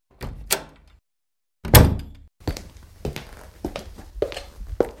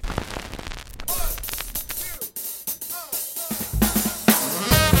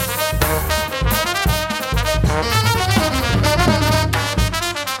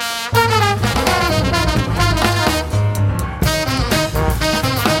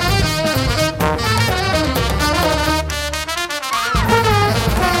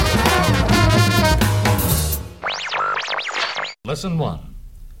Lesson 1.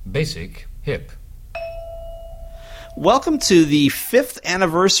 Basic Hip. Welcome to the 5th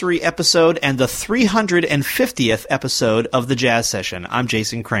anniversary episode and the 350th episode of The Jazz Session. I'm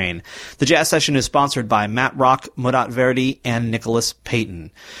Jason Crane. The Jazz Session is sponsored by Matt Rock, Murat Verdi, and Nicholas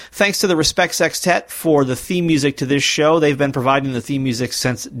Payton. Thanks to the Respect Sextet for the theme music to this show. They've been providing the theme music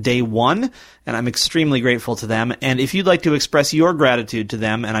since day one, and I'm extremely grateful to them. And if you'd like to express your gratitude to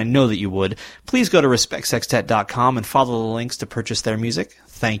them, and I know that you would, please go to respectsextet.com and follow the links to purchase their music.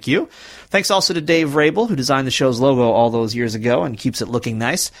 Thank you. Thanks also to Dave Vrabel, who designed the show's logo all those years ago and keeps it looking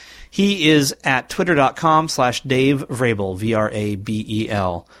nice. He is at twitter.com/Dave Vrabel,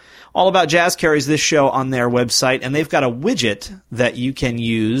 V-R-A-B-E-L. All About Jazz carries this show on their website, and they've got a widget that you can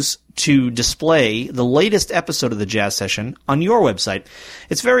use to display the latest episode of the Jazz Session on your website.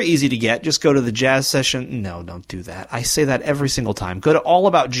 It's very easy to get. Just go to the Jazz Session. No, don't do that. I say that every single time. Go to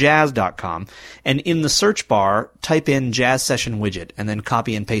allaboutjazz.com, and in the search bar, type in Jazz Session widget, and then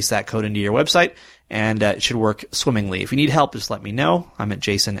copy and paste that code into your website, and it should work swimmingly. If you need help, just let me know. I'm at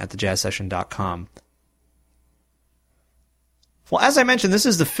jason@thejazzsession.com. Well, as I mentioned, this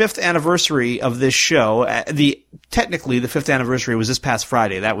is the 5th anniversary of this show. Technically, the 5th anniversary was this past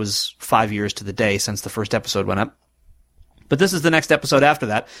Friday. That was 5 years to the day since the first episode went up. But this is the next episode after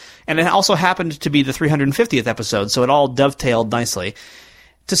that. And it also happened to be the 350th episode, so it all dovetailed nicely.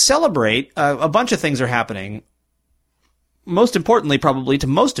 To celebrate, a bunch of things are happening. Most importantly, probably to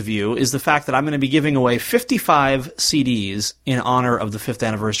most of you, is the fact that I'm going to be giving away 55 CDs in honor of the 5th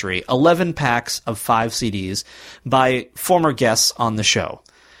anniversary, 11 packs of 5 CDs by former guests on the show.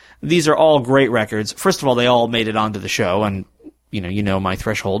 These are all great records. First of all, they all made it onto the show, and you know my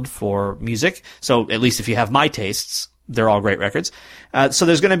threshold for music. So at least if you have my tastes, they're all great records. So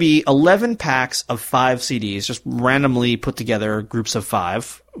there's going to be 11 packs of 5 CDs, just randomly put together, groups of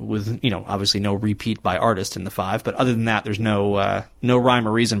 5, with, obviously no repeat by artist in the 5, but other than that, there's no rhyme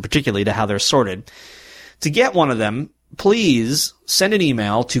or reason particularly to how they're sorted. To get one of them, please send an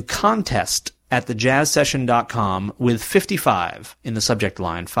email to contest@thejazzsession.com with 55 in the subject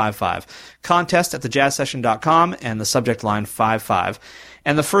line, 55. Contest@thejazzsession.com and the subject line 55.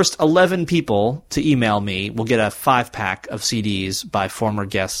 And the first 11 people to email me will get a 5-pack of CDs by former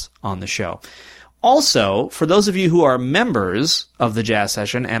guests on the show. Also, for those of you who are members of the Jazz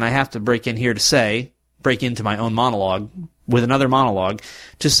Session, and I have to break into my own monologue with another monologue,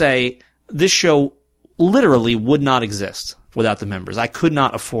 to say this show literally would not exist without the members. I could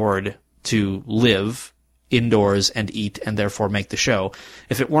not afford to live indoors and eat and therefore make the show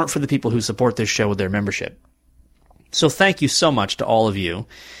if it weren't for the people who support this show with their membership. So thank you so much to all of you.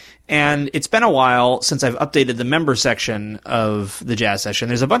 And it's been a while since I've updated the member section of the Jazz Session.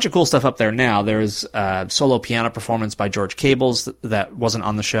 There's a bunch of cool stuff up there now. There's a solo piano performance by George Cables that wasn't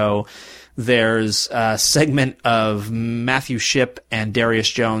on the show. There's a segment of Matthew Shipp and Darius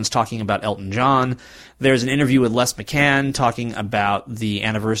Jones talking about Elton John. There's an interview with Les McCann talking about the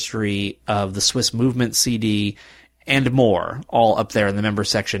anniversary of the Swiss Movement CD, and more, all up there in the member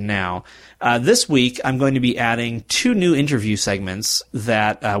section now. This week, I'm going to be adding 2 new interview segments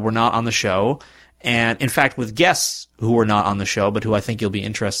that were not on the show, and in fact with guests who were not on the show, but who I think you'll be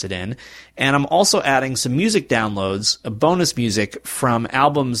interested in. And I'm also adding some music downloads, bonus music from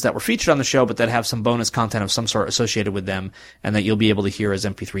albums that were featured on the show, but that have some bonus content of some sort associated with them, and that you'll be able to hear as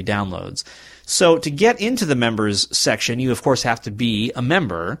MP3 downloads. So to get into the members section, you of course have to be a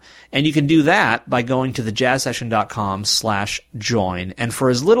member, and you can do that by going to thejazzsession.com/join, and for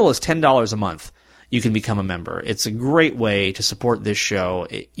as little as $10 a month, you can become a member. It's a great way to support this show.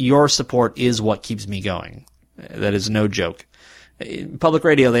 Your support is what keeps me going. That is no joke. In public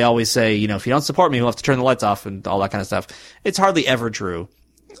radio, they always say, if you don't support me, we'll have to turn the lights off and all that kind of stuff. It's hardly ever true.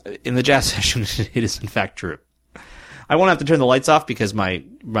 In the Jazz Session, it is in fact true. I won't have to turn the lights off because my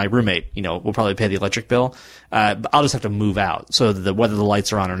roommate, will probably pay the electric bill. But I'll just have to move out so that whether the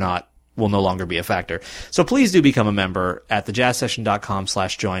lights are on or not will no longer be a factor. So please do become a member at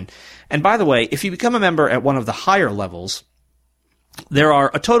thejazzsession.com/join. And by the way, if you become a member at one of the higher levels, there are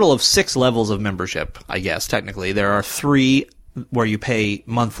a total of 6 levels of membership, I guess, technically. There are 3 where you pay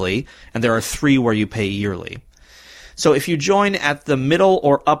monthly, and there are 3 where you pay yearly. So if you join at the middle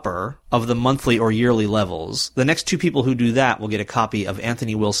or upper of the monthly or yearly levels, the next 2 people who do that will get a copy of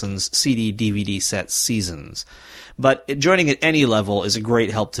Anthony Wilson's CD-DVD set Seasons. But joining at any level is a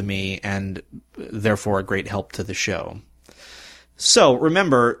great help to me, and therefore a great help to the show. So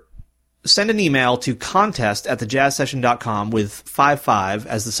remember, send an email to contest@thejazzsession.com with 55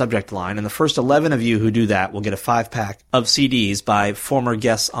 as the subject line, and the first 11 of you who do that will get a 5-pack of CDs by former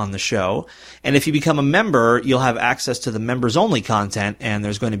guests on the show. And if you become a member, you'll have access to the members-only content, and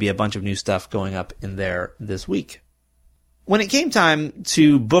there's going to be a bunch of new stuff going up in there this week. when it came time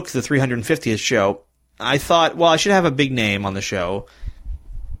to book the 350th show, I thought, well, I should have a big name on the show.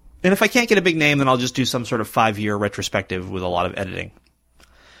 And if I can't get a big name, then I'll just do some sort of 5-year retrospective with a lot of editing.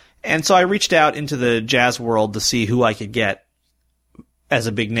 And so I reached out into the jazz world to see who I could get as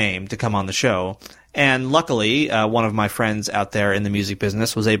a big name to come on the show. And luckily, one of my friends out there in the music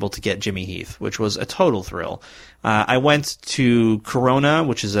business was able to get Jimmy Heath, which was a total thrill. I went to Corona,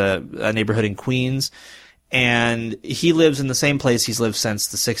 which is a neighborhood in Queens, and he lives in the same place he's lived since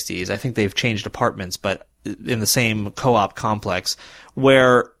the 60s. I think they've changed apartments, but in the same co-op complex,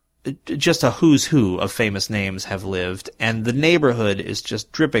 where just a who's who of famous names have lived, and the neighborhood is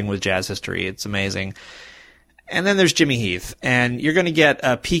just dripping with jazz history. It's amazing. And then there's Jimmy Heath, and you're going to get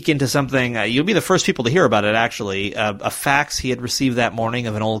a peek into something. You'll be the first people to hear about it, actually. A fax he had received that morning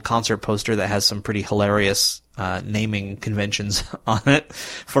of an old concert poster that has some pretty hilarious naming conventions on it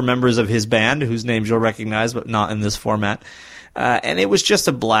for members of his band, whose names you'll recognize, but not in this format. And it was just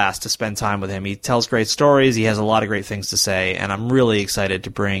a blast to spend time with him. He tells great stories. He has a lot of great things to say, and I'm really excited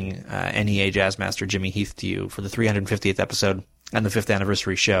to bring NEA Jazz Master Jimmy Heath to you for the 350th episode and the 5th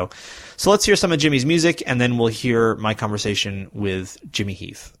anniversary show. So let's hear some of Jimmy's music, and then we'll hear my conversation with Jimmy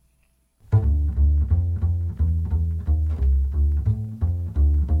Heath.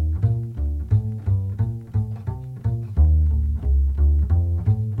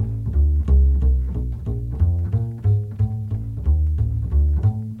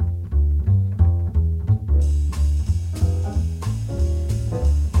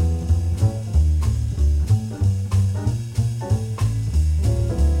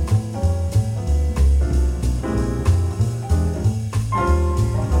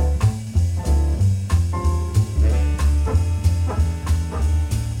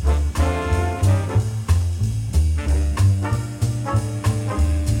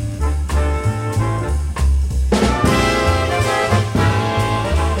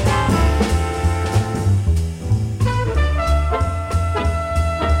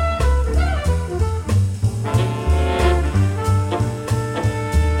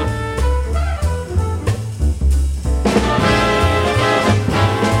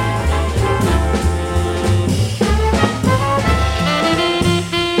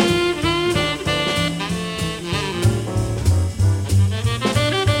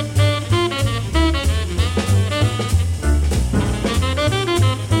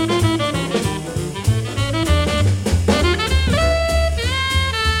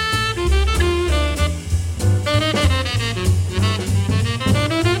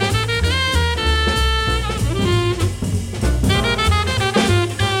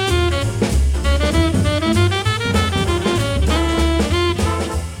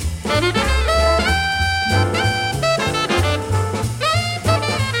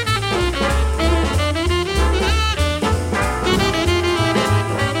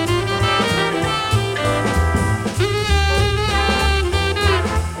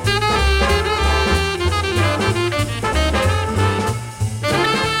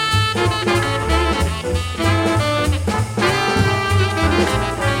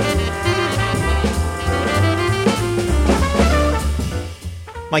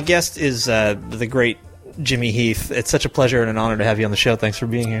 My guest is the great Jimmy Heath. It's such a pleasure and an honor to have you on the show. Thanks for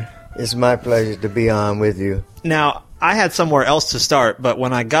being here. It's my pleasure to be on with you. Now, I had somewhere else to start, but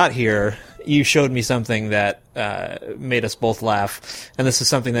when I got here, you showed me something that made us both laugh. And this is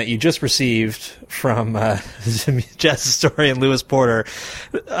something that you just received from jazz historian Lewis Porter.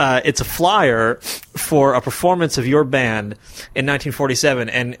 It's a flyer for a performance of your band in 1947.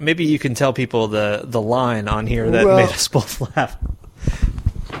 And maybe you can tell people the line on here that made us both laugh.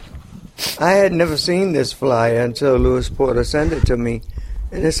 I had never seen this flyer until Lewis Porter sent it to me.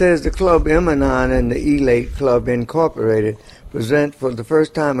 And it says the Club Emanon and the Elate Club Incorporated present for the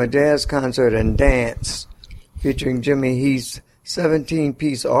first time a jazz concert and dance featuring Jimmy Heath's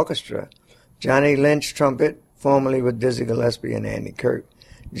 17-piece orchestra, Johnny Lynch trumpet, formerly with Dizzy Gillespie and Andy Kirk,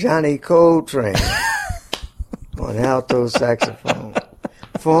 Johnny Coltrane on alto saxophone,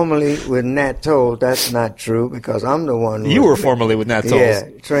 formerly with Nat Toll. That's not true because I'm the one. You were formerly with Nat Toll. Yeah,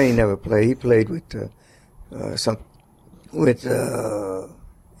 Train never played. He played with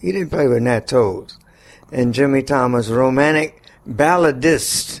he didn't play with Nat Toles. And Jimmy Thomas, romantic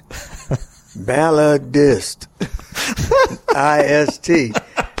balladist. Balladist. I-S-T.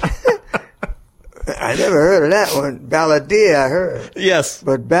 I never heard of that one. Balladeer, I heard. Yes.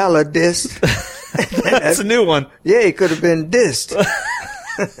 But balladist. That's a new one. Yeah, he could have been dist.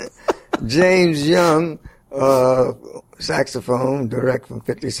 James Young, saxophone, direct from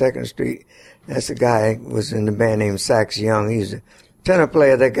 52nd Street. That's a guy who was in the band named Sax Young. He's a tenor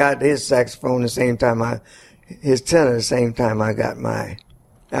player that got his saxophone the same time his tenor the same time I got my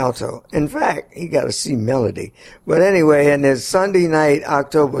alto. In fact, he got a C melody. But anyway, and there's Sunday night,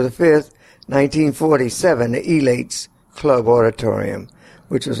 October the 5th, 1947, the Elates Club Auditorium,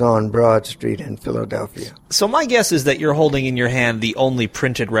 which was on Broad Street in Philadelphia. So my guess is that you're holding in your hand the only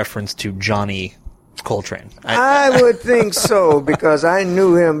printed reference to Johnny Coltrane. I would think so, because I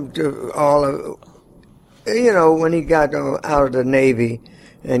knew him when he got out of the Navy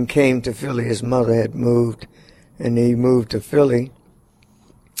and came to Philly. His mother had moved, and he moved to Philly.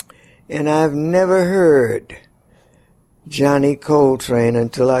 And I've never heard Johnny Coltrane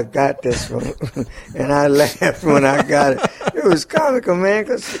until I got this one. And I laughed when I got it. It was comical, man,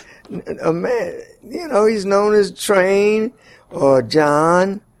 because a man, he's known as Train or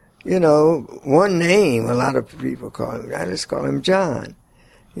John, one name. A lot of people call him. I just call him John,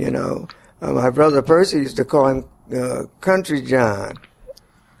 my brother Percy used to call him Country John,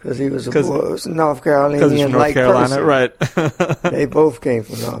 because he was North Carolinian, like Percy. Right? They both came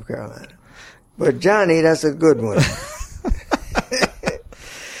from North Carolina. But Johnny, that's a good one.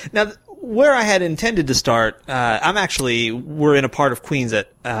 Now, where I had intended to start, we're in a part of Queens that,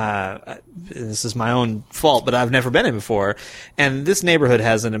 this is my own fault, but I've never been in before. And this neighborhood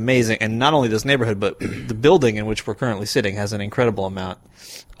has an amazing, and not only this neighborhood, but the building in which we're currently sitting has an incredible amount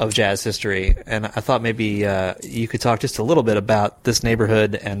of jazz history. And I thought maybe you could talk just a little bit about this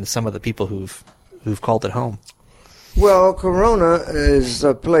neighborhood and some of the people who've called it home. Well, Corona is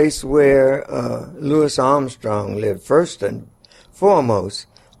a place where Louis Armstrong lived first and foremost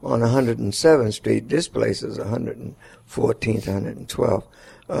on 107th Street. This place is 114th, 112th.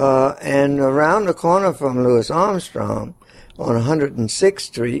 And around the corner from Louis Armstrong on 106th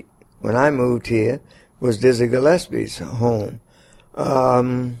Street, when I moved here, was Dizzy Gillespie's home.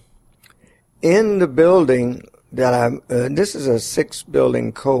 In the building that this is a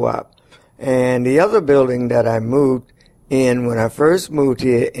 6-building co-op. And the other building that I moved in when I first moved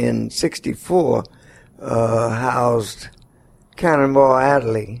here in 64 housed Cannonball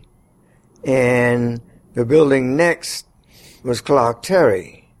Adderley. And the building next was Clark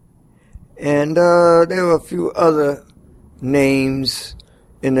Terry. And there were a few other names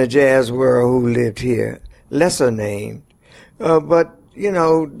in the jazz world who lived here, lesser named. But,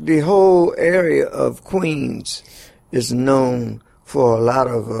 the whole area of Queens is known for a lot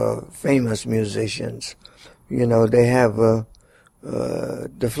of famous musicians. They have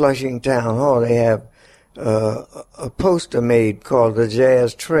the Flushing Town Hall. They have a poster made called the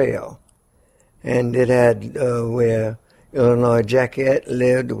Jazz Trail. And it had where Illinois Jacquet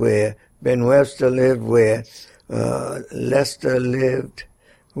lived, where Ben Webster lived, where Lester lived,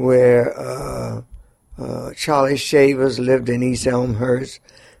 where Charlie Shavers lived in East Elmhurst.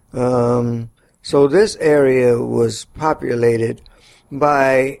 So this area was populated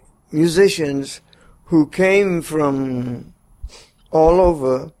by musicians who came from all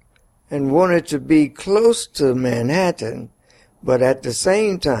over and wanted to be close to Manhattan, but at the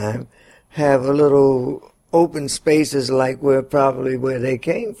same time have a little open spaces like where they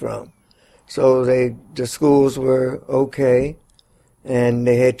came from. So the schools were okay, and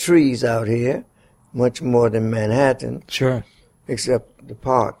they had trees out here, much more than Manhattan. Sure. Except the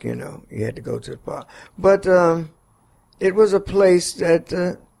park, you had to go to the park. But it was a place that,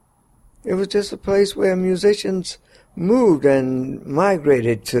 it was just a place where musicians moved and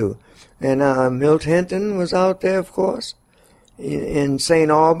migrated to. And Milt Hinton was out there, of course, in St.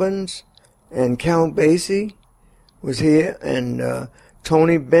 Albans, and Count Basie was here, and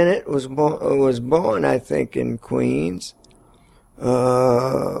Tony Bennett was born, I think, in Queens.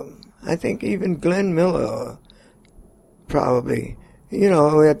 I think even Glenn Miller, probably. We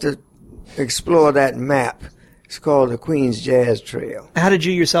had to explore that map. It's called the Queens Jazz Trail. How did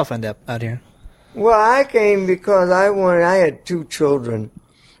you yourself end up out here? Well, I came because I had 2 children,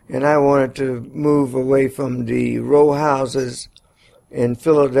 and I wanted to move away from the row houses in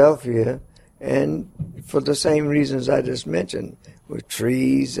Philadelphia, and for the same reasons I just mentioned, with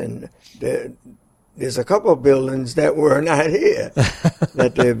trees, and there's a couple of buildings that were not here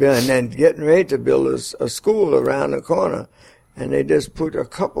that they're building, and getting ready to build a school around the corner, and they just put a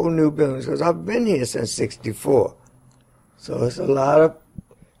couple new buildings, because I've been here since 64. So it's a lot of,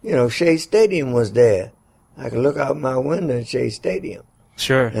 Shea Stadium was there. I could look out my window at Shea Stadium.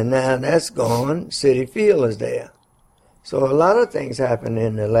 Sure. And now that's gone. Citi Field is there. So a lot of things happened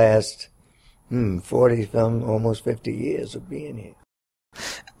in the last 40, almost 50 years of being here.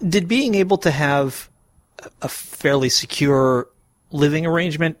 Did being able to have a fairly secure living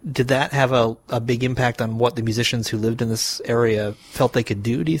arrangement, did that have a big impact on what the musicians who lived in this area felt they could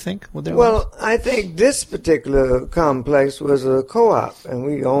do, do you think, with their lives? I think this particular complex was a co-op, and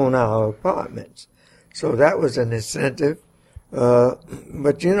we own our apartments. So that was an incentive.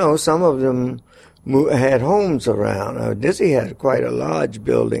 But, you know, some of them had homes around. Dizzy had quite a large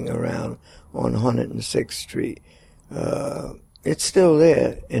building around on 106th Street. It's still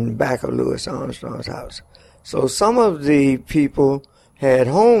there in back of Louis Armstrong's house. So some of the people had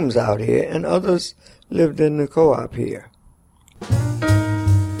homes out here, and others lived in the co-op here.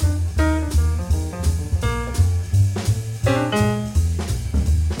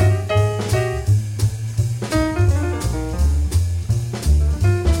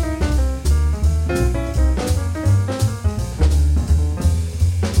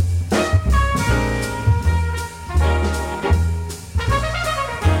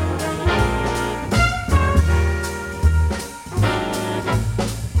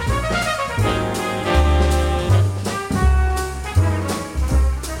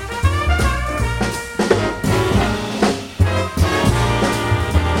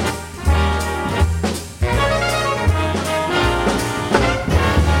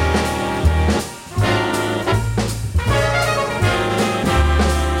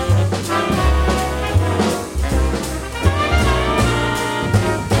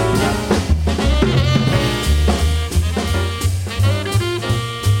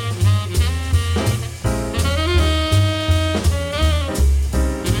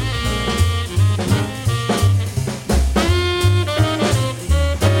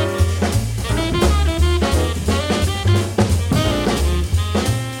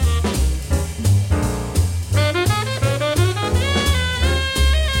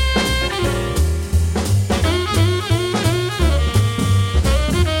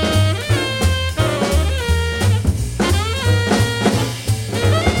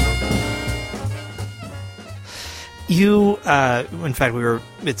 You, in fact,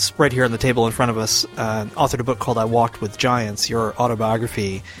 it's right here on the table in front of us, authored a book called I Walked with Giants, your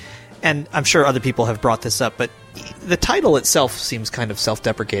autobiography. And I'm sure other people have brought this up, but the title itself seems kind of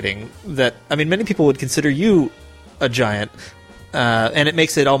self-deprecating. Many people would consider you a giant, and it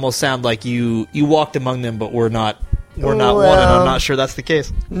makes it almost sound like you walked among them, but were not one, and I'm not sure that's the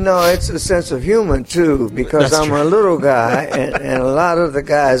case. No, it's a sense of humor, too, because I'm a little guy, and a lot of the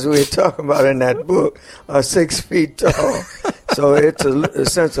guys we're talking about in that book are 6 feet tall. So it's a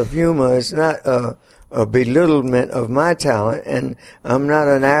sense of humor. It's not a belittlement of my talent, and I'm not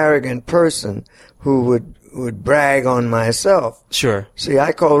an arrogant person who would brag on myself. Sure. See,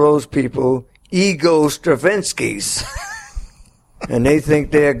 I call those people ego Stravinskys. And they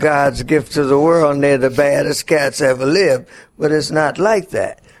think they're God's gift to the world and they're the baddest cats ever lived. But it's not like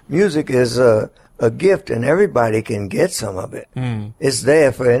that. Music is a gift and everybody can get some of it. Mm. It's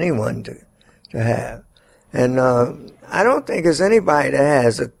there for anyone to have. And I don't think there's anybody that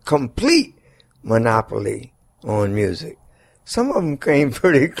has a complete monopoly on music. Some of them came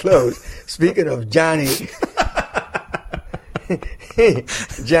pretty close. Speaking of Johnny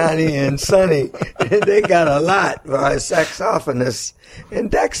and Sonny, they got a lot by saxophonists.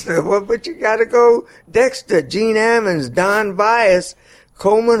 And Dexter, but you got to go Dexter, Gene Ammons, Don Bias,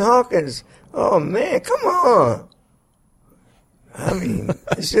 Coleman Hawkins. Oh, man, come on. I mean,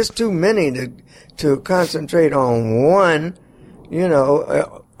 it's just too many to concentrate on one,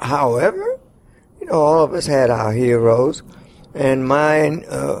 however, all of us had our heroes. And mine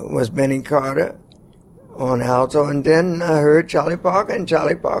was Benny Carter on alto, and then I heard Charlie Parker, and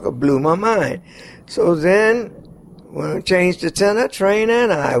Charlie Parker blew my mind. So then, when I changed to tenor, Train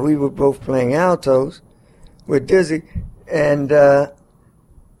and we were both playing altos with Dizzy, and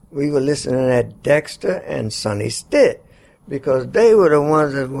we were listening at Dexter and Sonny Stitt, because they were the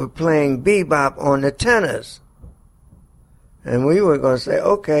ones that were playing bebop on the tenors. And we were going to say,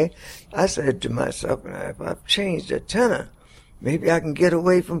 okay, I said to myself, if I've changed the tenor, maybe I can get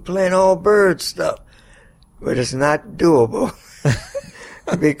away from playing all bird stuff. But it's not doable.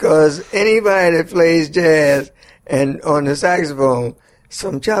 Because anybody that plays jazz and on the saxophone,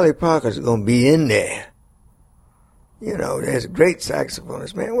 some Charlie Parker's going to be in there. There's great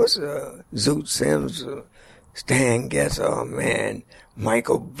saxophonists, man. What's Zoot Sims, Stan Getz, oh man,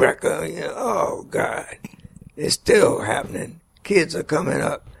 Michael Brecker, oh God. It's still happening. Kids are coming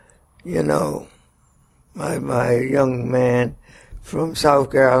up. My young man from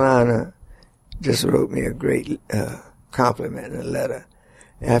South Carolina just wrote me a great compliment in a letter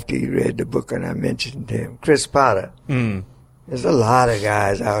after he read the book, and I mentioned him. Chris Potter. Mm. There's a lot of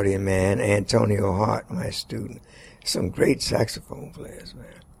guys out here, man. Antonio Hart, my student. Some great saxophone players, man.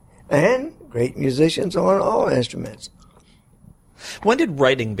 And great musicians on all instruments. When did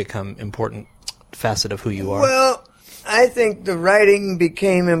writing become important facet of who you are? Well, I think the writing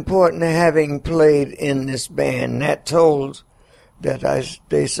became important having played in this band. Nat Tolles that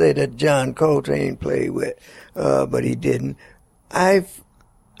they say that John Coltrane played with, but he didn't. I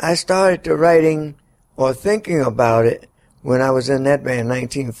started to writing or thinking about it when I was in that band,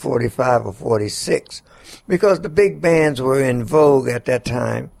 1945 or 46, because the big bands were in vogue at that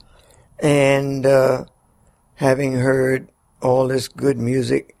time. And having heard all this good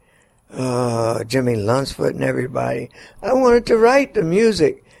music, Jimmy Lunsford and everybody, I wanted to write the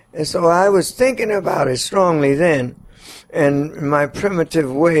music. And so I was thinking about it strongly then. And my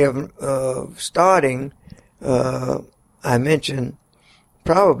primitive way of starting, I mentioned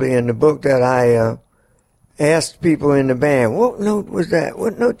probably in the book that I asked people in the band, what note was that?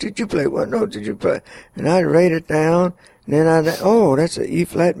 What note did you play? What note did you play? And I'd write it down. And then that's an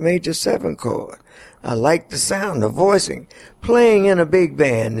E-flat major 7 chord. I liked the sound, the voicing. Playing in a big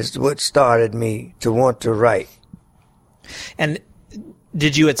band is what started me to want to write. And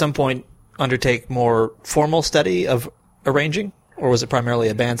did you at some point undertake more formal study of arranging? Or was it primarily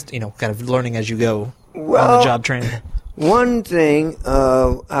a band, kind of learning as you go on the job training? One thing,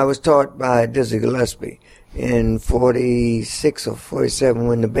 I was taught by Dizzy Gillespie in 46 or 47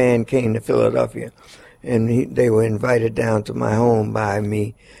 when the band came to Philadelphia. And they were invited down to my home by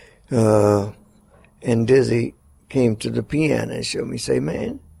me. And Dizzy came to the piano and showed me, say,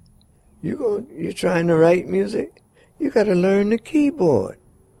 man, you're trying to write music? You got to learn the keyboard.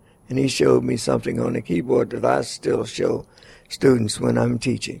 And he showed me something on the keyboard that I still show students when I'm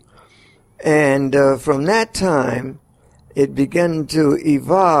teaching. And from that time, it began to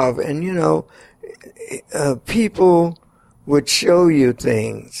evolve. And, people would show you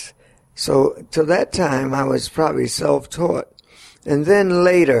things. So to that time, I was probably self-taught. And then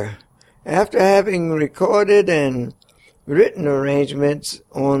later, after having recorded and written arrangements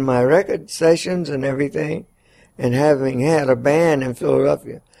on my record sessions and everything, and having had a band in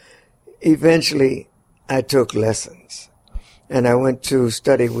Philadelphia, eventually I took lessons. And I went to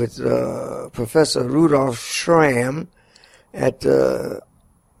study with Professor Rudolf Schramm at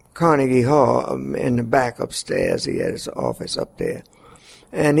Carnegie Hall in the back upstairs. He had his office up there.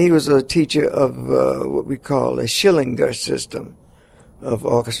 And he was a teacher of what we call a Schillinger system of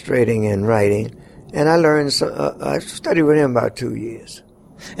orchestrating and writing. And I learned, I studied with him about 2 years.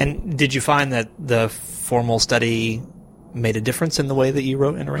 And did you find that the formal study made a difference in the way that you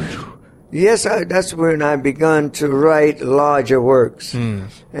wrote and arranged? Yes, that's when I begun to write larger works.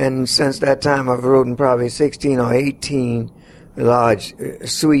 And since that time, I've written probably 16 or 18 large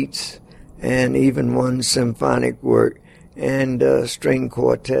suites and even one symphonic work and string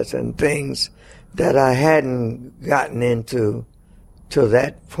quartets and things that I hadn't gotten into to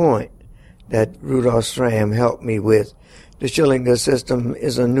that point that Rudolf Schramm helped me with. The Schillinger system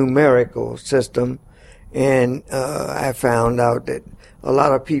is a numerical system, and I found out that a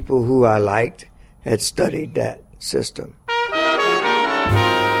lot of people who I liked had studied that system.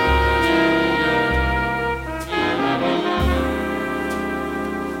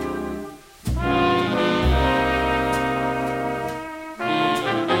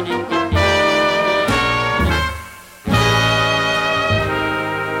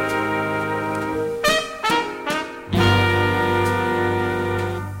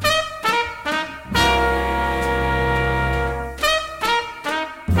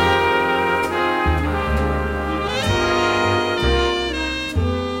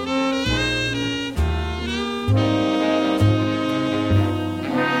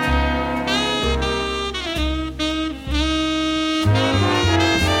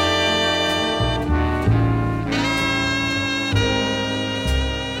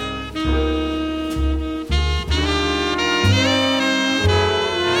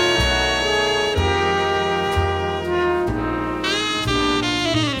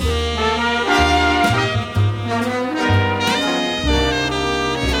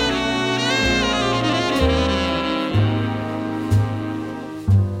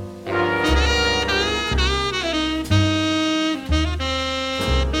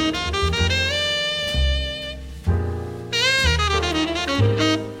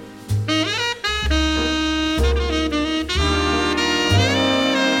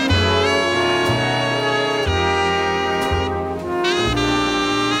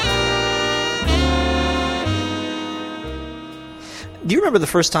 Do you remember the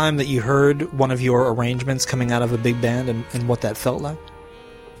first time that you heard one of your arrangements coming out of a big band and what that felt like?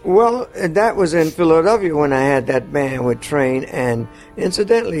 Well, that was in Philadelphia when I had that band with Train, and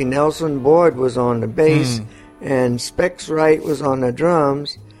incidentally, Nelson Boyd was on the bass, and Specs Wright was on the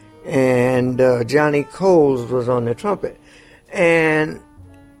drums, and Johnny Coles was on the trumpet. And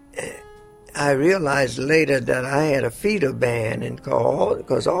I realized later that I had a feeder band, and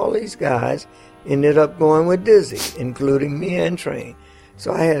because all these guys ended up going with Dizzy, including me and Train.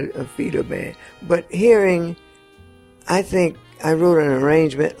 So I had a feeder band. But hearing, I think I wrote an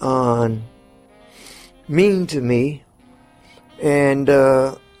arrangement on Mean to Me, and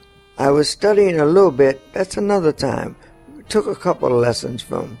I was studying a little bit. That's another time. Took a couple of lessons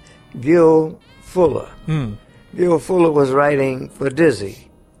from Gil Fuller. Gil Fuller was writing for Dizzy,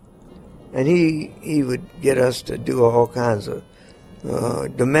 and he would get us to do all kinds of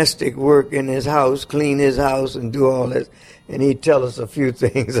domestic work in his house, clean his house, and do all this. And he'd tell us a few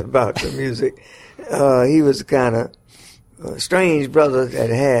things about the music. He was kind of a strange brother that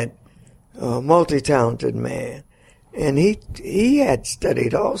had a multi-talented man. And he had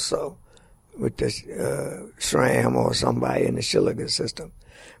studied also with the SRAM or somebody in the Schilliger system.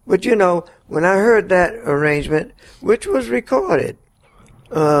 But, you know, when I heard that arrangement, which was recorded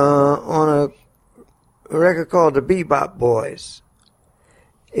on a record called The Bebop Boys,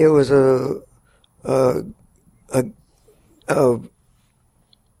 it was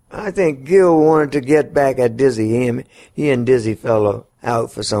I think Gil wanted to get back at Dizzy. He and Dizzy fell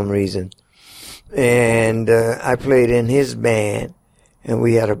out for some reason. And I played in his band, and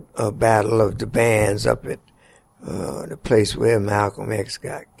we had a battle of the bands up at the place where Malcolm X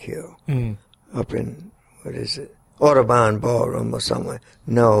got killed. Up in, what is it, Audubon Ballroom or somewhere.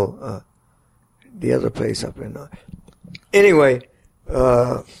 No, the other place up in north. Anyway,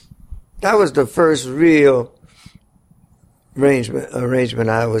 that was the first real arrangement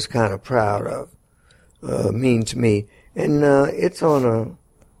I was kind of proud of, Mean to Me. And it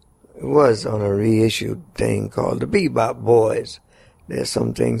was on a reissued thing called The Bebop Boys. There's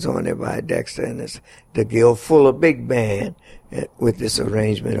some things on there by Dexter, and it's the Gil Fuller Big Band with this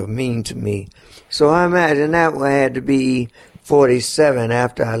arrangement of Mean to Me. So I imagine that one had to be 47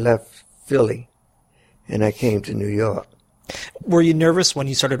 after I left Philly and I came to New York. Were you nervous when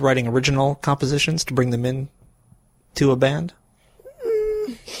you started writing original compositions to bring them in to a band?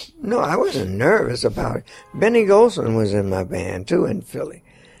 No, I wasn't nervous about it. Benny Golson was in my band, too, in Philly.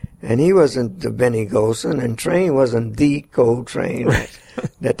 And he wasn't the Benny Golson, and Train wasn't the Coltrane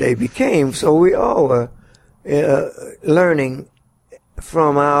that they became. So we all were learning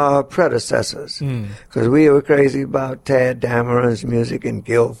from our predecessors. Because we were crazy about Tad Dameron's music and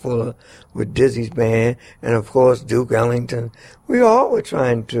Gil Fuller with Dizzy's band, and, of course, Duke Ellington. We all were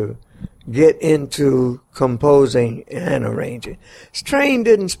trying to get into composing and arranging. Train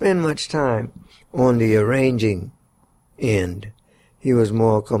didn't spend much time on the arranging end. He was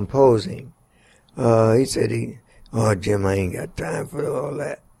more composing. He said Jim, I ain't got time for all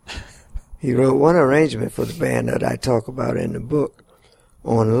that. He wrote one arrangement for the band that I talk about in the book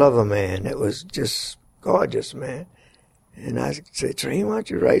on Lover Man. It was just gorgeous, man. And I said, Train, why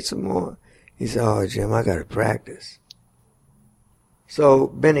don't you write some more? He said, Jim, I got to practice. So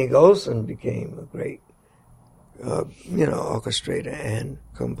Benny Golson became a great, orchestrator and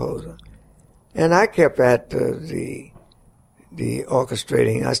composer. And I kept at the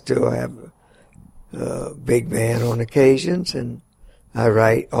orchestrating. I still have a big band on occasions, and I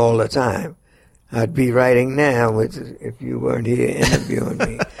write all the time. I'd be writing now if you weren't here interviewing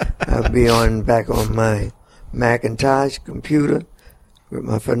me. I'd be back on my Macintosh computer with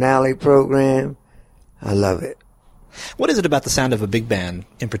my Finale program. I love it. What is it about the sound of a big band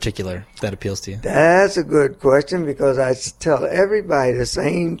in particular that appeals to you? That's a good question, because I tell everybody the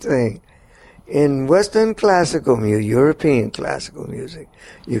same thing. In Western classical music, European classical music,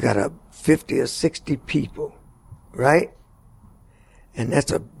 you got 50 or 60 people, right? And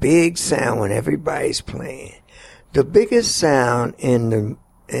that's a big sound when everybody's playing. The biggest sound in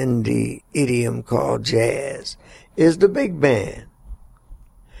the idiom called jazz is the big band.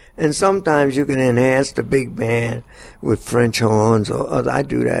 And sometimes you can enhance the big band with French horns or other. I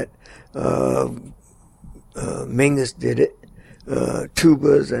do that. Mingus did it.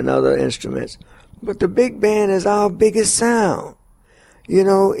 Tubas and other instruments. But the big band is our biggest sound. You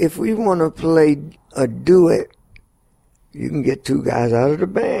know, if we want to play a duet, you can get two guys out of the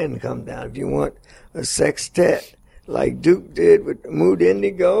band and come down. If you want a sextet, like Duke did with Mood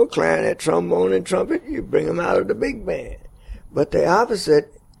Indigo, clarinet, trombone, and trumpet, you bring them out of the big band. But the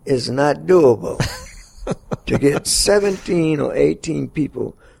opposite is not doable. To get 17 or 18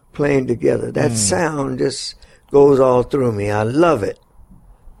 people playing together, that sound just goes all through me. I love it.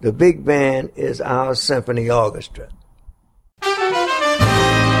 The big band is our symphony orchestra.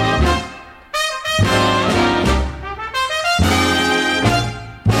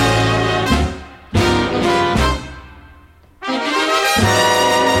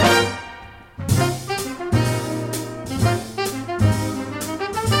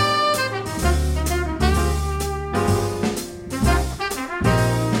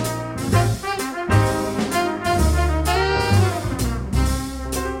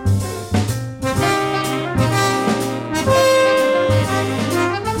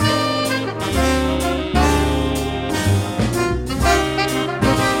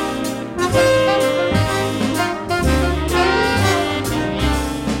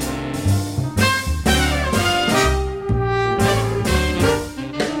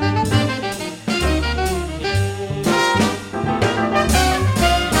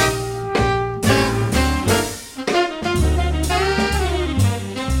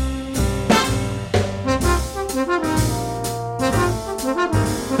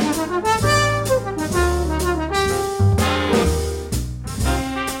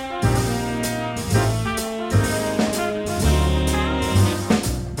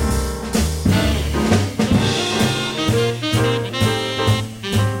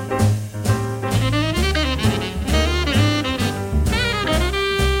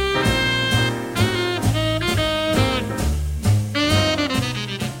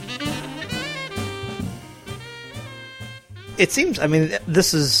 it seems, I mean,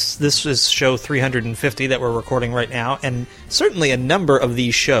 this is show 350 that we're recording right now, and certainly a number of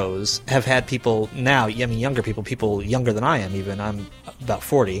these shows have had people now, I mean, younger people younger than I am even, I'm about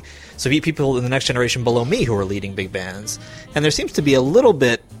 40, so people in the next generation below me who are leading big bands, and there seems to be a little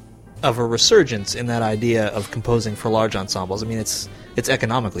bit of a resurgence in that idea of composing for large ensembles. I mean, it's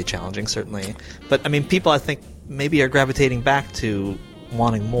economically challenging, certainly, but I mean, people I think maybe are gravitating back to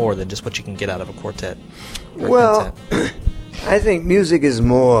wanting more than just what you can get out of a quartet. Well, I think music is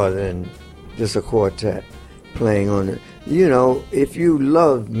more than just a quartet playing on it. You know, if you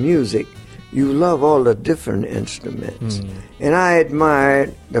love music, you love all the different instruments. And I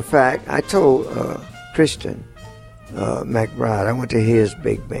admired the fact, I told Christian McBride, I went to his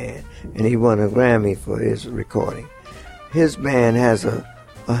big band, and he won a Grammy for his recording. His band has a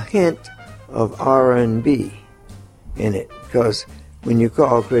hint of R&B in it, because when you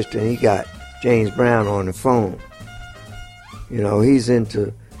call Christian, he got James Brown on the phone. You know, he's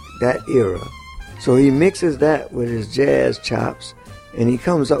into that era. So he mixes that with his jazz chops, and he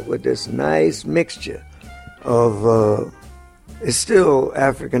comes up with this nice mixture of, it's still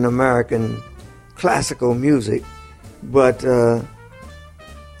African-American classical music, but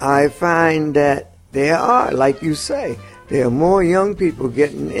I find that there are, like you say, there are more young people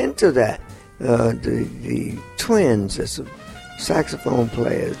getting into that. The twins, it's a saxophone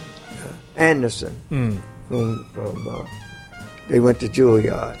player, Anderson, from they went to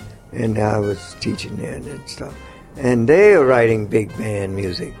Juilliard, and I was teaching there and stuff. And they are writing big band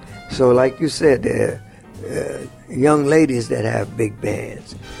music. So like you said, there are young ladies that have big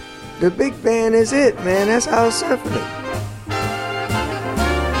bands. The big band is it, man. That's our symphony.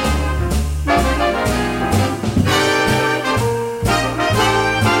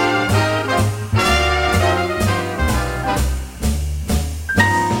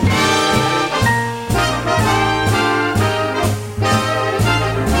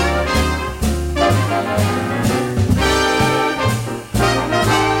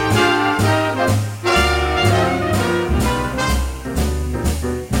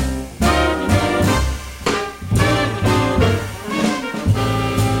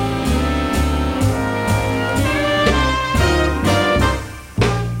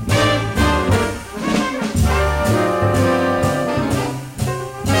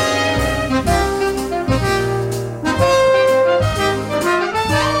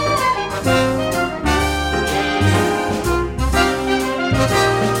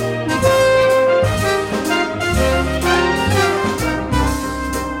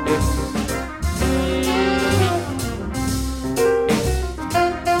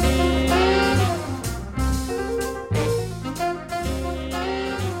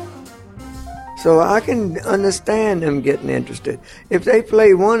 So I can understand them getting interested. If they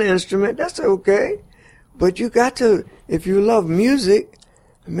play one instrument, that's okay. But you got to, if you love music,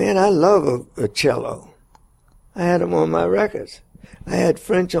 man, I love a cello. I had them on my records. I had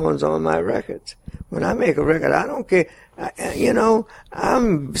French horns on my records. When I make a record, I don't care.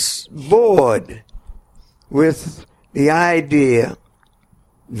 I'm bored with the idea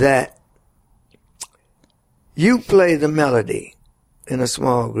that you play the melody in a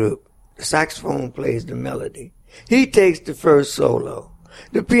small group. The saxophone plays the melody. He takes the first solo.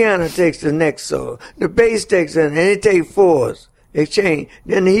 The piano takes the next solo. The bass takes it, and it takes fours. Exchange.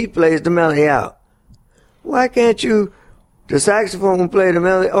 Then he plays the melody out. Why can't you, the saxophone play the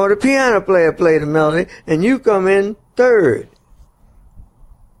melody, or the piano player play the melody, and you come in third?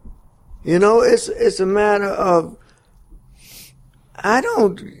 You know, it's a matter of, I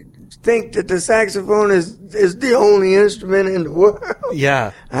don't think that the saxophone is the only instrument in the world.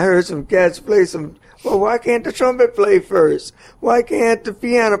 Yeah. I heard some cats play well, why can't the trumpet play first? Why can't the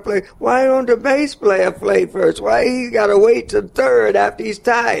piano play? Why don't the bass player play first? Why he gotta wait till third after he's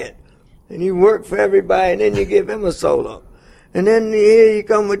tired? And you work for everybody, and then you give him a solo. And then here you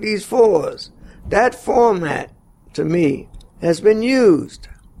come with these fours. That format, to me, has been used.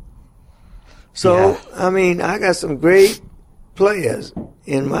 So, yeah. I mean, I got some great players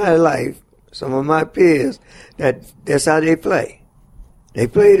in my life, some of my peers, that's how they play. They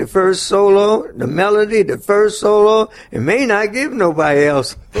play the first solo, the melody, the first solo, and may not give nobody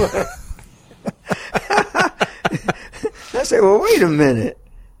else. I say, well, wait a minute.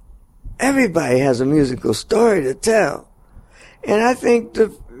 Everybody has a musical story to tell. And I think,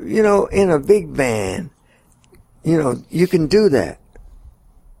 in a big band, you can do that.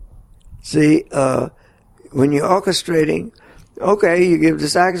 See, when you're orchestrating, okay, you give the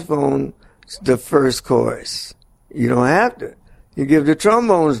saxophone the first chorus. You don't have to. You give the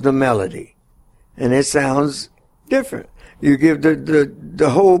trombones the melody, and it sounds different. You give the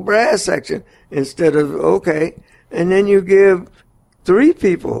whole brass section instead of, okay, and then you give 3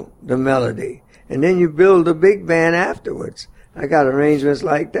 people the melody, and then you build a big band afterwards. I got arrangements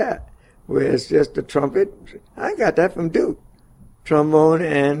like that, where it's just the trumpet. I got that from Duke. Trombone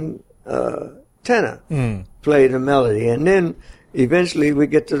and tenor play the melody, and then eventually we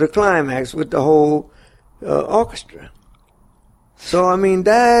get to the climax with the whole orchestra. So, I mean,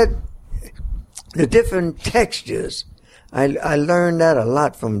 the different textures, I learned that a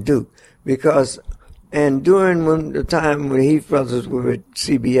lot from Duke, because, and during the time when Heath Brothers were with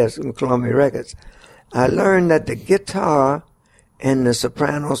CBS and Columbia Records, I learned that the guitar and the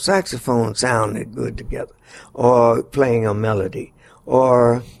soprano saxophone sounded good together, or playing a melody,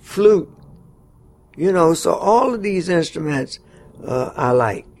 or flute. You know, so all of these instruments I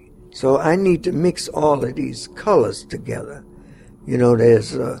like. So I need to mix all of these colors together. You know,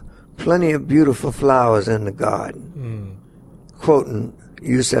 there's plenty of beautiful flowers in the garden. Quoting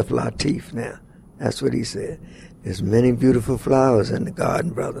Yusef Lateef now. That's what he said. There's many beautiful flowers in the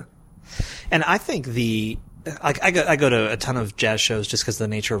garden, brother. And I think I go to a ton of jazz shows just because of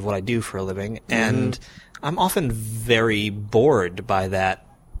the nature of what I do for a living, and I'm often very bored by that,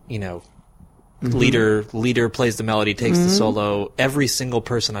 you know, leader plays the melody, takes the solo. Every single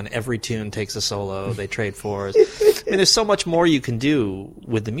person on every tune takes a solo. They trade fours. I mean, there's so much more you can do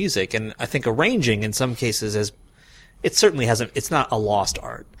with the music, and I think arranging in some cases it's not a lost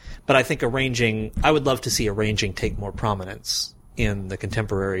art, but I think I would love to see arranging take more prominence in the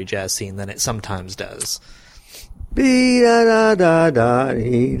contemporary jazz scene than it sometimes does.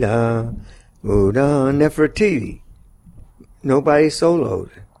 Be-da-da-da-da-dee-da, Buddha Nefertiti. Nobody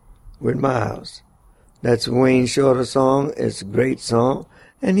soloed with Miles. That's Wayne Shorter's song. It's a great song.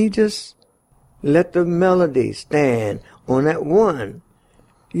 And he just let the melody stand on that one.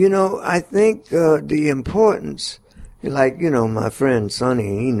 You know, I think the importance, like, you know, my friend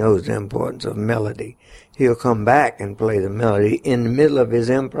Sonny, he knows the importance of melody. He'll come back and play the melody in the middle of his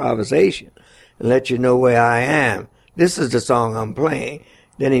improvisation and let you know where I am. This is the song I'm playing.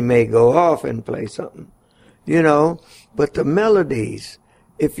 Then he may go off and play something, you know. But the melodies,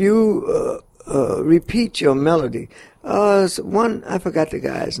 if you repeat your melody, I forgot the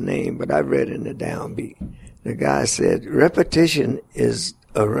guy's name, but I read in the downbeat. The guy said, repetition is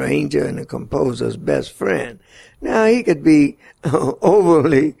a arranger and a composer's best friend. Now, he could be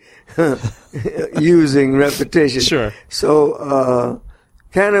overly using repetition. Sure. So,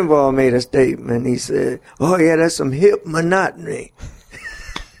 Cannonball made a statement. He said, oh, yeah, that's some hip monotony.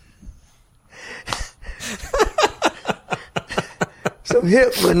 Some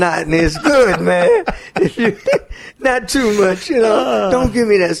hip monotony is good, man. If you, not too much, you know. Don't give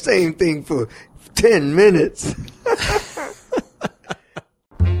me that same thing for 10 minutes.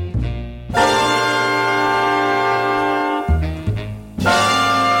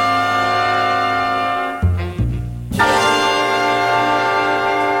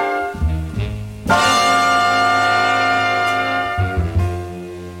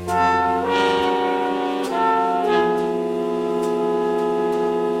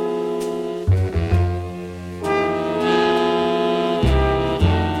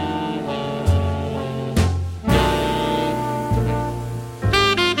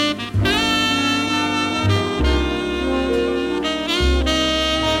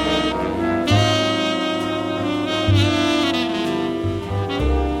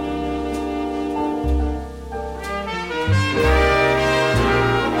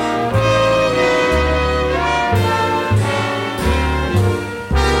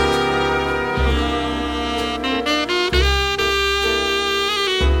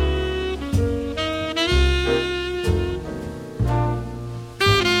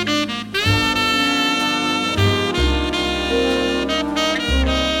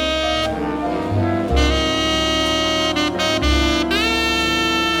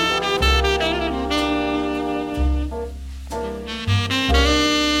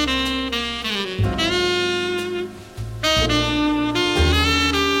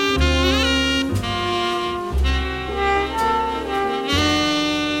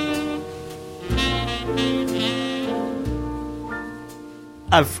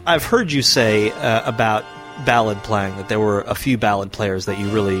 I've heard you say about ballad playing that there were a few ballad players that you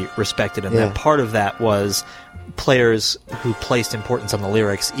really respected, and that part of that was players who placed importance on the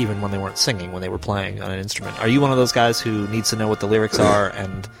lyrics even when they weren't singing, when they were playing on an instrument. Are you one of those guys who needs to know what the lyrics are?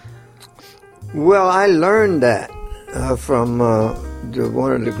 And well, I learned that from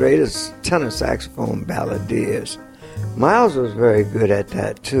one of the greatest tenor saxophone balladeers. Miles was very good at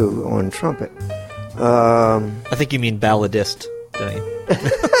that too on trumpet. I think you mean balladist, don't you?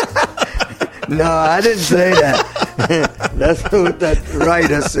 No, I didn't say that. That's what that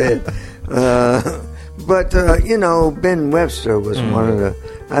writer said. But, Ben Webster was one of the...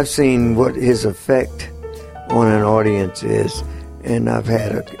 I've seen what his effect on an audience is, and I've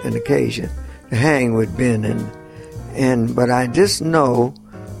had an occasion to hang with Ben, but I just know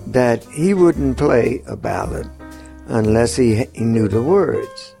that he wouldn't play a ballad unless he knew the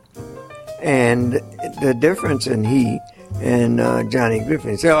words. And the difference in he and Johnny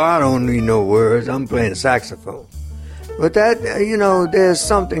Griffin, say, I don't need no words, I'm playing saxophone. But that, there's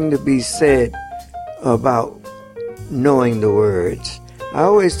something to be said about knowing the words. I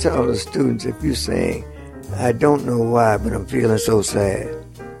always tell the students, if you sing, I don't know why, but I'm feeling so sad.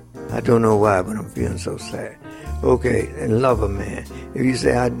 I don't know why, but I'm feeling so sad. Okay, and Lover Man. If you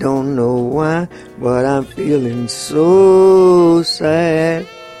say, I don't know why, but I'm feeling so sad,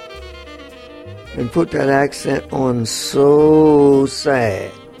 and put that accent on so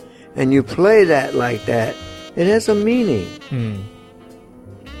sad, and you play that like that, it has a meaning.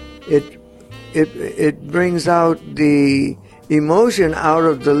 It brings out the emotion out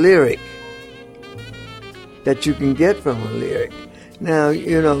of the lyric that you can get from a lyric. Now,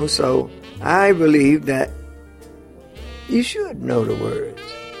 so I believe that you should know the words.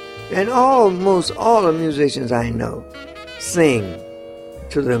 And almost all the musicians I know sing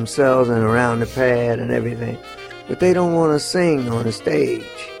to themselves and around the pad and everything, but they don't want to sing on the stage.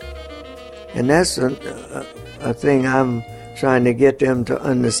 And that's a thing I'm trying to get them to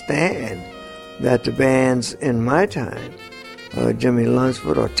understand, that the bands in my time, Jimmy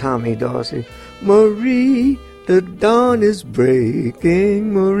Lunsford or Tommy Dorsey, Marie, the dawn is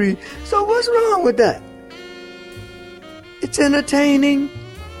breaking, Marie. So what's wrong with that? It's entertaining,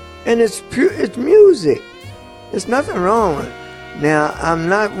 and it's music. There's nothing wrong with it. Now, I'm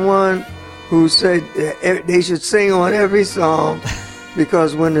not one who said they should sing on every song,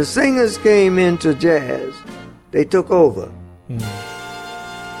 because when the singers came into jazz, they took over.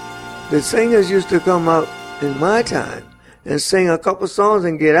 The singers used to come up in my time and sing a couple songs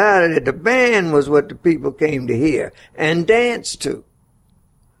and get out of it. The band was what the people came to hear and dance to.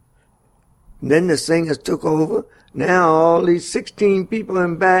 Then the singers took over. Now all these 16 people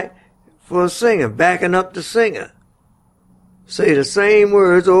in back for a singer, backing up the singer. Say the same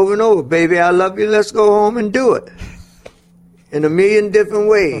words over and over. Baby, I love you, let's go home and do it. In a million different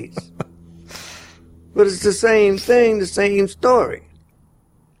ways. But it's the same thing, the same story.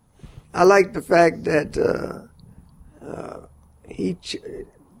 I like the fact that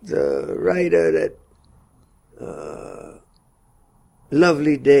the writer that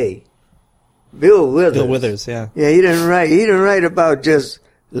Lovely Day, Bill Withers. Bill Withers, yeah. Yeah, he didn't write about just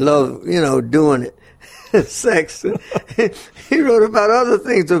love, doing it, sex. He wrote about other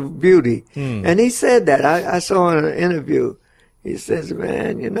things of beauty. And he said that. I saw in an interview. He says,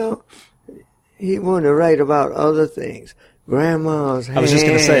 man, he wanted to write about other things. Grandma's hands. I was just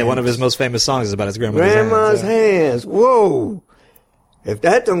going to say, one of his most famous songs is about his grandma's hands. Whoa. If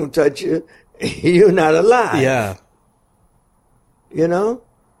that don't touch you, you're not alive. Yeah.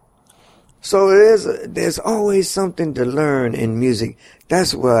 So there's always something to learn in music.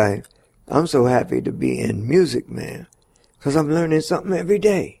 That's why I'm so happy to be in music, man. Because I'm learning something every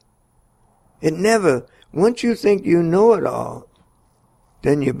day. Once you think you know it all,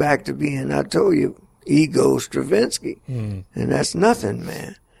 then you're back to being, I told you, ego Stravinsky. And that's nothing,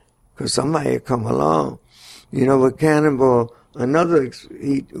 man. Because somebody had come along. With Cannonball,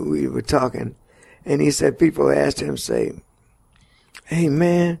 we were talking, and he said, people asked him, say, hey,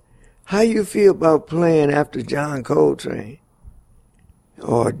 man, how you feel about playing after John Coltrane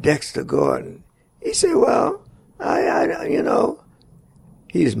or Dexter Gordon? He said, well,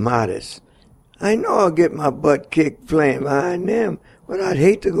 he's modest. I know I'll get my butt kicked playing behind them, but I'd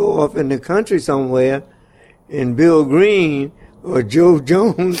hate to go off in the country somewhere and Bill Green or Joe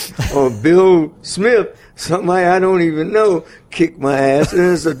Jones or Bill Smith, somebody I don't even know, kick my ass,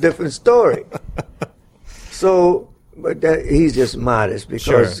 and it's a different story. So, but he's just modest,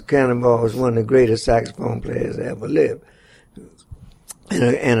 because Cannonball was one of the greatest saxophone players that ever lived.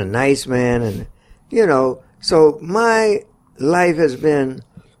 And a nice man, and, so my life has been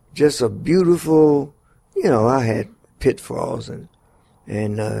just a beautiful, I had pitfalls and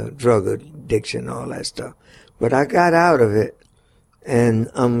drug addiction, all that stuff. But I got out of it, and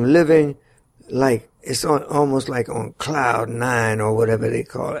I'm living like, it's almost like on cloud 9 or whatever they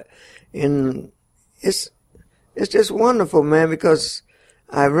call it. And it's just wonderful, man, because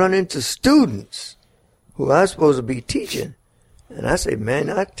I run into students who I'm supposed to be teaching. And I say,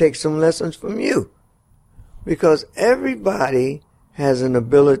 man, I take some lessons from you. Because everybody has an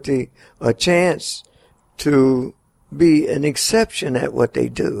ability, a chance to be an exception at what they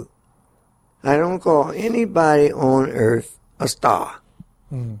do. I don't call anybody on earth a star.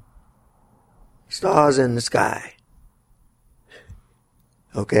 stars in the sky.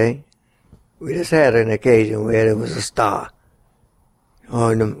 Okay? We just had an occasion where there was a star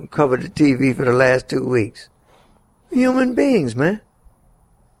on the cover of the TV for the last 2 weeks. Human beings, man.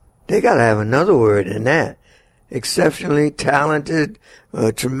 They gotta have another word than that. Exceptionally talented,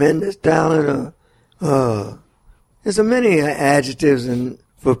 tremendous talent. There's so many adjectives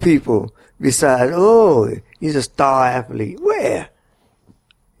for people besides, oh, he's a star athlete. Where?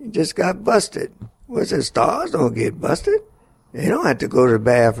 He just got busted. What's it? Stars don't get busted. They don't have to go to the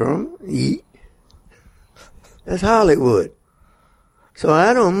bathroom, eat. That's Hollywood. So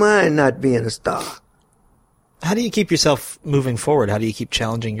I don't mind not being a star. How do you keep yourself moving forward? How do you keep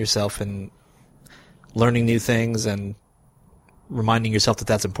challenging yourself and learning new things and reminding yourself that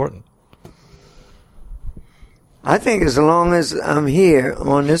that's important? I think as long as I'm here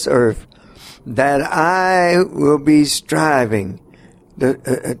on this earth, that I will be striving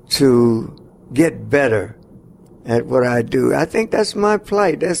to get better at what I do. I think that's my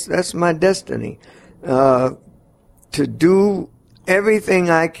plight. That's my destiny. To do everything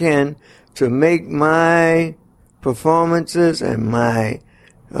I can to make my performances and my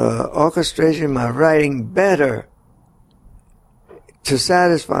orchestration, my writing better, to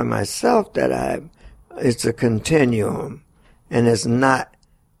satisfy myself that it's a continuum and it's not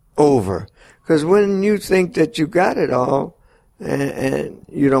over. Because when you think that you got it all and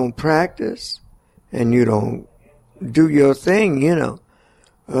you don't practice and you don't do your thing,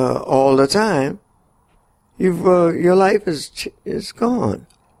 all the time, your life is gone.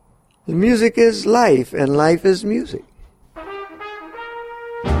 The music is life, and life is music.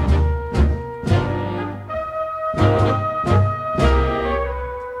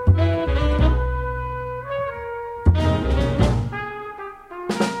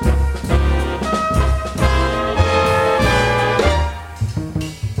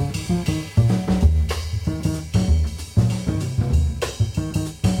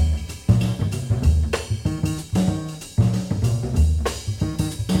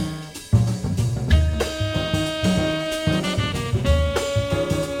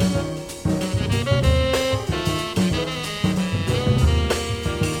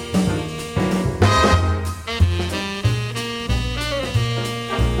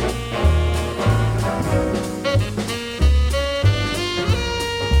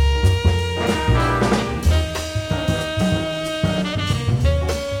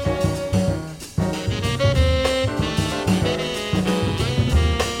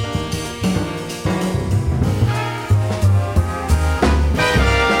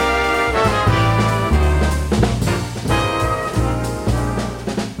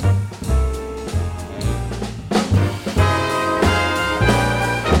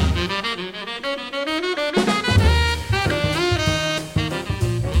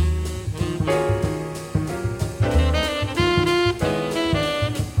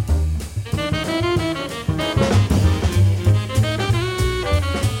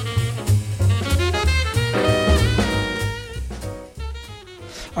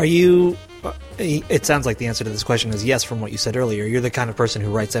 Are you, it sounds like the answer to this question is yes from what you said earlier. You're the kind of person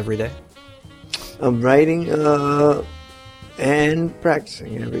who writes every day? I'm writing and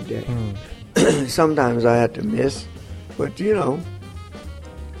practicing every day. Sometimes I have to miss, but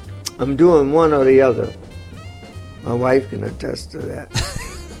I'm doing one or the other. My wife can attest to that.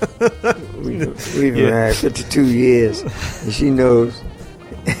 We've been married 52 years, and she knows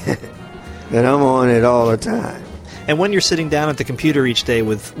that I'm on it all the time. And when you're sitting down at the computer each day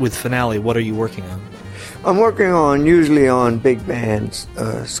with Finale, what are you working on? I'm working usually on big band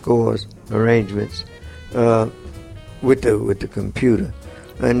scores, arrangements, with the computer.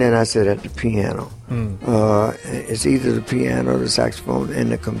 And then I sit at the piano. It's either the piano, the saxophone,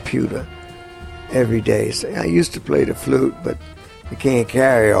 and the computer every day. So I used to play the flute, but I can't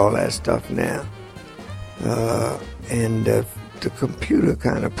carry all that stuff now. And the computer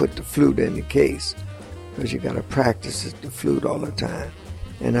kind of put the flute in the case, because you got to practice the flute all the time.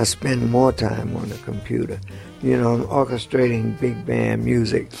 And I spend more time on the computer. I'm orchestrating big band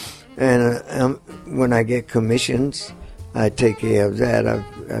music. And when I get commissions, I take care of that.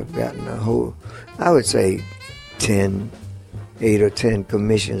 I've gotten I would say 8 or 10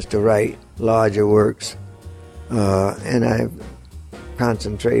 commissions to write larger works. And I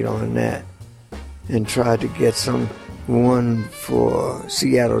concentrate on that and try to get one for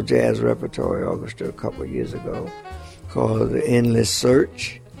Seattle Jazz Repertory Orchestra a couple of years ago called The Endless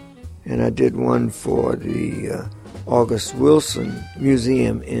Search. And I did one for the August Wilson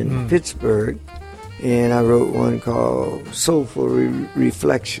Museum in Pittsburgh. And I wrote one called Soulful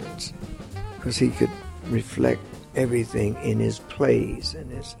Reflections, because he could reflect everything in his plays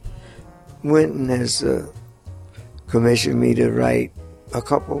and his Winton has commissioned me to write a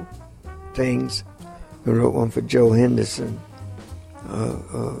couple things. I wrote one for Joe Henderson, a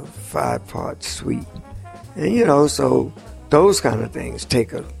 5-part suite. And, so those kind of things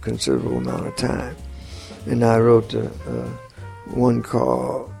take a considerable amount of time. And I wrote one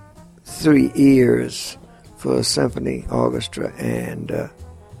called 3 Ears for a symphony orchestra and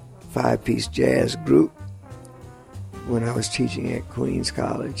 5-piece jazz group when I was teaching at Queens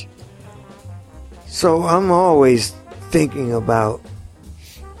College. So I'm always thinking about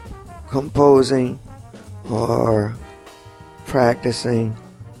composing or practicing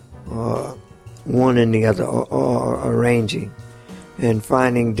or one and the other, or arranging and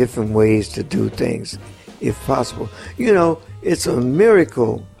finding different ways to do things if possible. It's a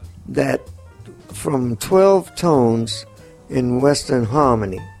miracle that from 12 tones in Western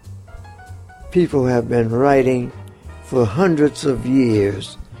harmony, people have been writing for hundreds of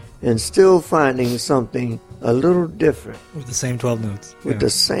years and still finding something a little different. With the same 12 notes. With the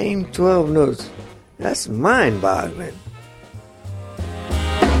same 12 notes. That's mind-boggling.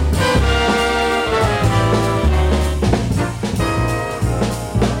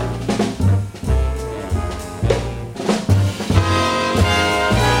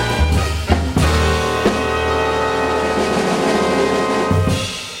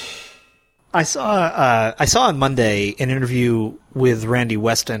 I saw on Monday an interview with Randy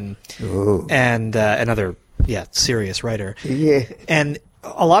Weston and another serious writer. Yeah. And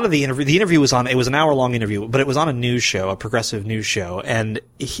a lot of the interview was it was an hour-long interview, but it was on a news show, a progressive news show. And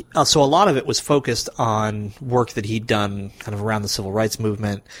so a lot of it was focused on work that he'd done kind of around the civil rights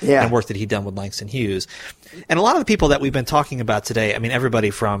movement and work that he'd done with Langston Hughes. And a lot of the people that we've been talking about today, I mean,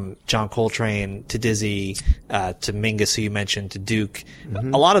 everybody from John Coltrane to Dizzy, to Mingus, who you mentioned, to Duke,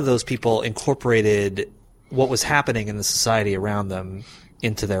 a lot of those people incorporated what was happening in the society around them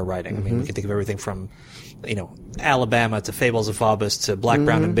into their writing. I mean, we can think of everything from, Alabama to Fables of Faubus to Black,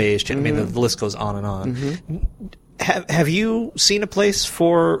 Brown, and Beige. I mean, the list goes on and on. Have you seen a place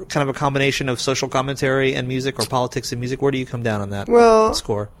for kind of a combination of social commentary and music, or politics and music? Where do you come down on that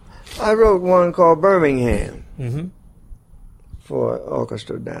score? I wrote one called Birmingham for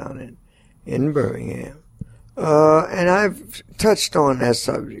orchestra down in Birmingham. And I've touched on that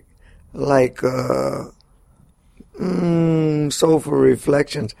subject, like soulful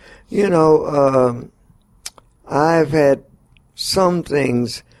reflections. I've had some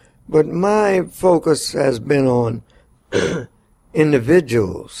things, but my focus has been on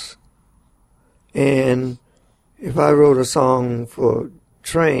individuals. And if I wrote a song for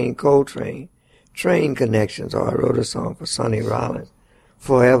Coltrane, Train Connections, or I wrote a song for Sonny Rollins,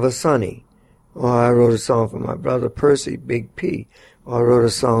 Forever Sonny, or I wrote a song for my brother Percy, Big P, or I wrote a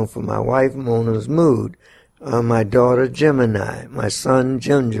song for my wife Mona's Mood, my daughter Gemini, my son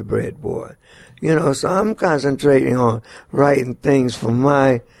Gingerbread Boy. So I'm concentrating on writing things for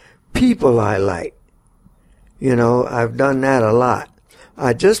my people I like. I've done that a lot.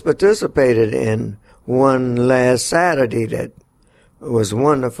 I just participated in one last Saturday that was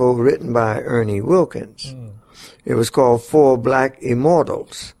wonderful, written by Ernie Wilkins. It was called Four Black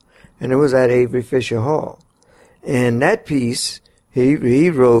Immortals, and it was at Avery Fisher Hall. And that piece,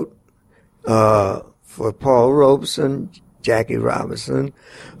 he wrote for Paul Robeson, Jackie Robinson,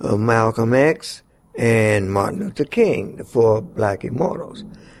 Malcolm X, and Martin Luther King, the Four Black Immortals.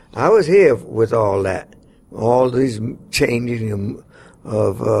 I was here with all that, all these changing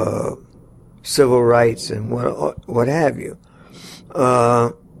of civil rights and what have you.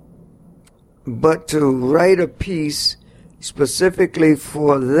 But to write a piece specifically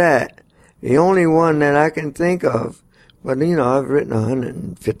for that, the only one that I can think of, but I've written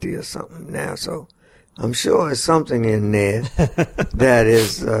 150 or something now, so I'm sure there's something in there that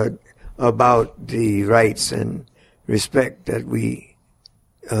is about the rights and respect that we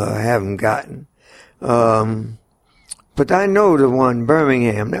haven't gotten. But I know the one,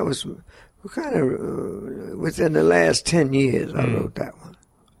 Birmingham, that was kind of within the last 10 years I wrote that one.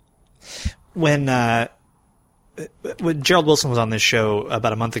 When Gerald Wilson was on this show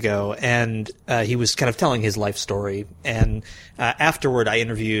about a month ago, and he was kind of telling his life story, and afterward I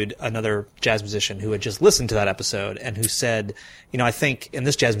interviewed another jazz musician who had just listened to that episode and who said, I think, and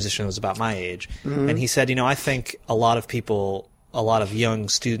this jazz musician was about my age, and he said, I think a lot of people, a lot of young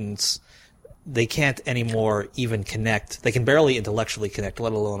students, they can't anymore even connect. They can barely intellectually connect,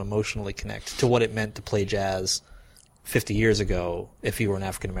 let alone emotionally connect to what it meant to play jazz 50 years ago if you were an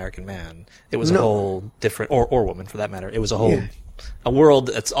African-American man. It was a whole different, or woman for that matter. It was a whole, a world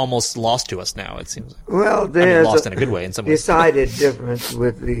that's almost lost to us now, it seems like. Well, there's lost in a good way in some ways. Decided difference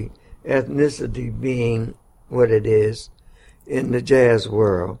with the ethnicity being what it is in the jazz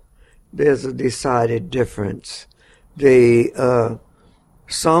world. there's a decided difference.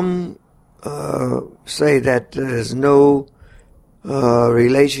 Some say that there's no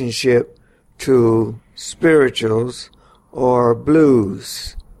relationship to spirituals or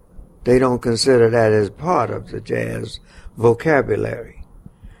blues. They don't consider that as part of the jazz vocabulary.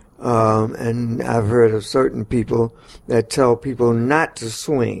 And I've heard of certain people that tell people not to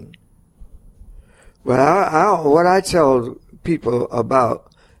swing. But what I tell people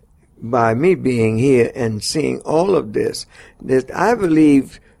about, by me being here and seeing all of this, that I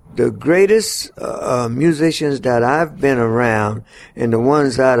believe the greatest musicians that I've been around and the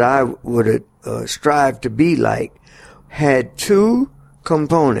ones that I would strive to be like had two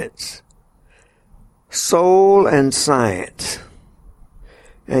components: soul and science.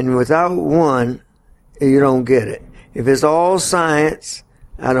 And without one, you don't get it. If it's all science,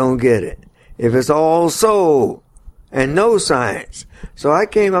 I don't get it. If it's all soul and no science. So I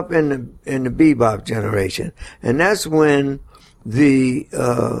came up in the bebop generation, and that's when the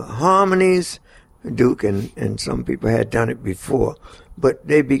harmonies, Duke and some people had done it before, but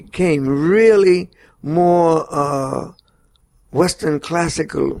they became really more Western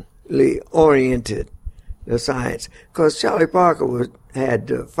classically oriented, the science. Because Charlie Parker had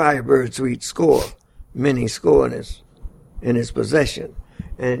the Firebird Suite score, mini score in his possession.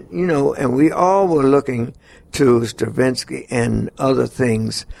 And, and we all were looking to Stravinsky and other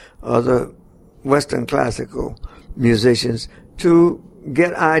things, other Western classical musicians, to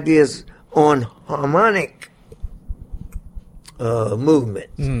get ideas on harmonic movement.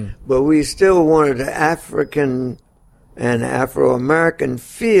 But we still wanted the African and Afro-American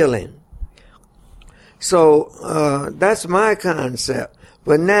feeling. So that's my concept.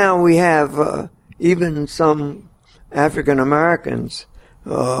 But now we have even some African Americans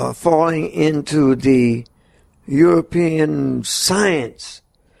falling into the European science.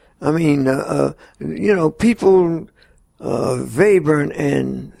 I mean, people, Webern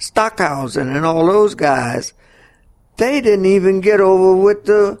and Stockhausen and all those guys, they didn't even get over with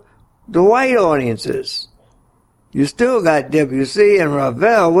the white audiences. You still got Debussy and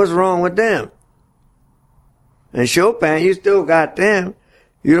Ravel. What's wrong with them? And Chopin, you still got them.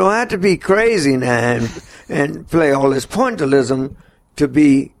 You don't have to be crazy now and play all this pointillism to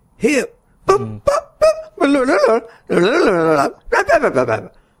be hip.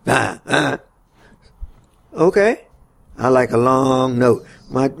 Okay. I like a long note.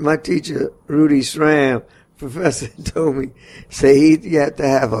 My teacher, Rudy Schramm, professor, told me, you have to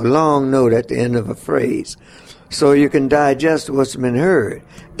have a long note at the end of a phrase so you can digest what's been heard.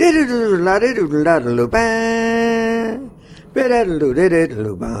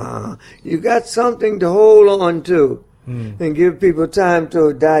 You got something to hold on to and give people time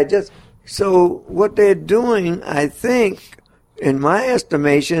to digest. So what they're doing, I think, in my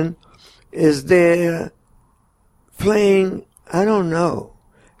estimation, is they're playing, I don't know,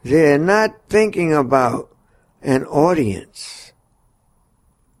 they're not thinking about an audience.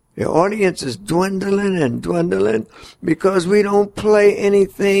 The audience is dwindling and dwindling because we don't play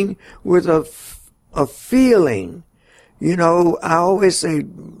anything with a feeling. I always say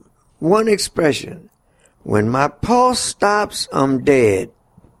one expression: when my pulse stops, I'm dead.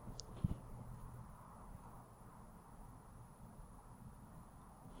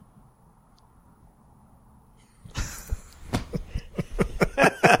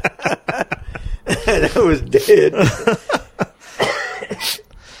 That was dead.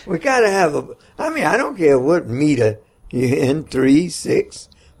 We gotta have I don't care what meter you're in, 3, 6,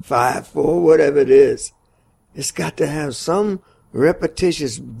 5, 4, whatever it is. It's got to have some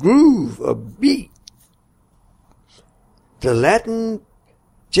repetitious groove, a beat. The Latin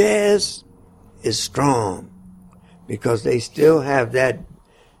jazz is strong because they still have that.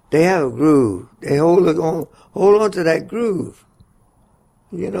 They have a groove. They hold on to that groove.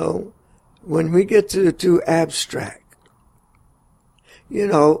 When we get to too abstract,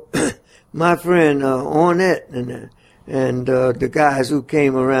 my friend Ornette and the guys who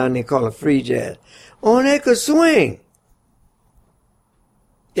came around, they call it free jazz. Ornette could swing.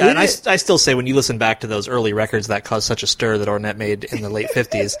 Yeah, and I still say when you listen back to those early records that caused such a stir that Ornette made in the late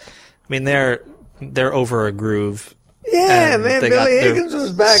 50s, I mean, they're over a groove. Yeah, man, Billy Higgins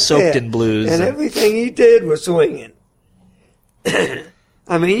was back soaked there. In blues. And everything he did was swinging.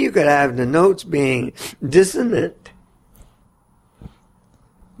 I mean, you could have the notes being dissonant.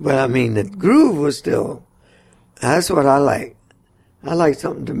 But, I mean, the groove was still... That's what I like. I like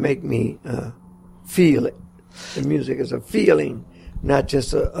something to make me feel it. The music is a feeling, not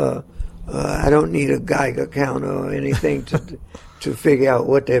just I don't need a Geiger counter or anything to figure out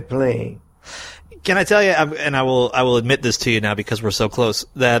what they're playing. Can I tell you, and I will admit this to you now because we're so close,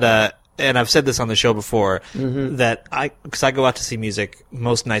 that and I've said this on the show before, that because I go out to see music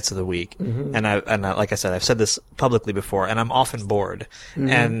most nights of the week, and like I said, I've said this publicly before, and I'm often bored,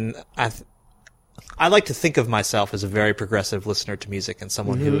 and I like to think of myself as a very progressive listener to music and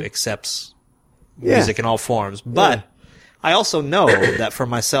someone who accepts music in all forms, but I also know that for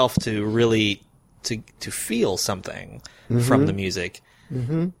myself to really to feel something from the music,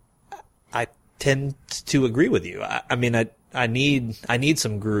 I tend to agree with you. I mean, I need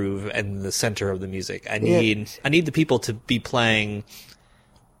some groove in the center of the music. I need the people to be playing,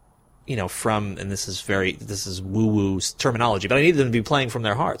 from, and this is woo-woo terminology, but I need them to be playing from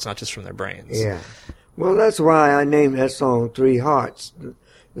their hearts, not just from their brains. Yeah. Well, that's why I named that song Three Hearts,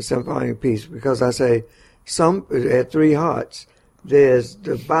 the symphonic piece, because I say at three hearts. There's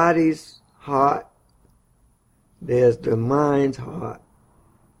the body's heart, there's the mind's heart,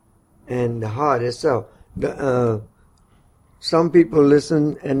 and the heart itself. Some people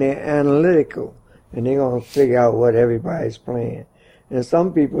listen and they're analytical, and they're going to figure out what everybody's playing. And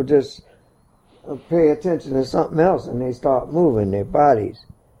some people just pay attention to something else, and they start moving, their bodies,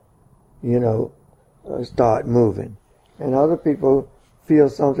 start moving. And other people feel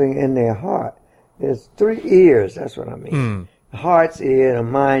something in their heart. There's three ears, that's what I mean. The heart's ear, the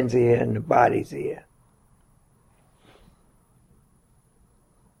mind's ear, and the body's ear.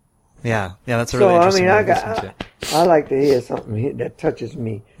 Yeah, that's a really interesting way to listen to. I like to hear something that touches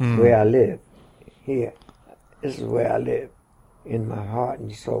me where I live. Here. This is where I live. In my heart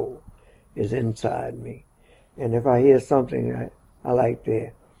and soul is inside me. And if I hear something that I like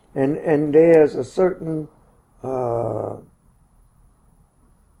there. And there's a certain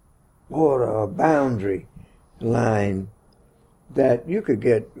border or boundary line that you could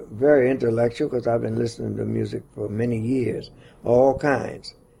get very intellectual, because I've been listening to music for many years, all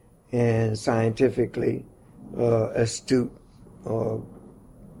kinds, and scientifically astute or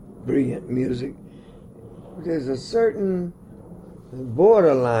brilliant music. There's a certain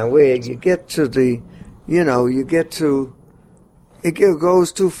borderline where you get to it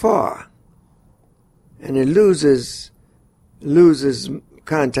goes too far, and it loses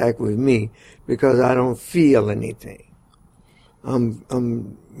contact with me because I don't feel anything. I'm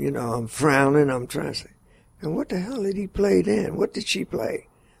frowning. I'm trying to say, and what the hell did he play then? What did she play?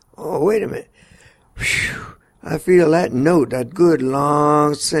 Oh, wait a minute. Whew. I feel that note, that good,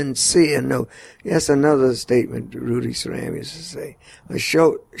 long, sincere note. That's another statement Rudy Saram used to say. A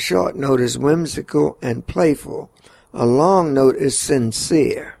short note is whimsical and playful. A long note is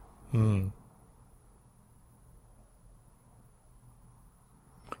sincere. And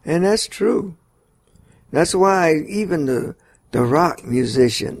that's true. That's why even the rock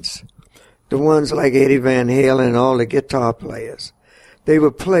musicians, the ones like Eddie Van Halen and all the guitar players, they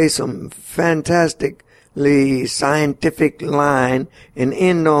would play some fantastically scientific line and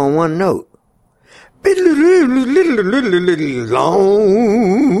end on one note. You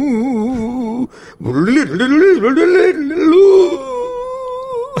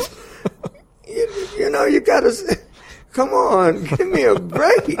gotta, come on, give me a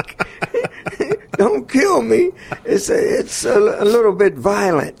break. Don't kill me. It's a little bit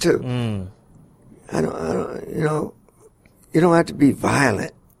violent too. I don't, you don't have to be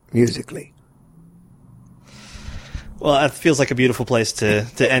violent musically. Well, it feels like a beautiful place to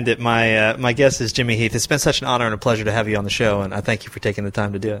end it. My guest is Jimmy Heath. It's been such an honor and a pleasure to have you on the show, and I thank you for taking the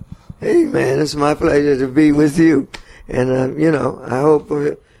time to do it. Hey, man, it's my pleasure to be with you. And, I hope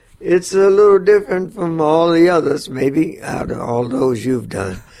it's a little different from all the others. Maybe out of all those you've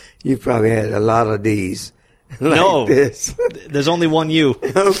done, you've probably had a lot of these like this. There's only one you.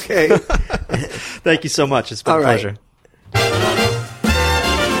 Okay. Thank you so much. It's been a pleasure.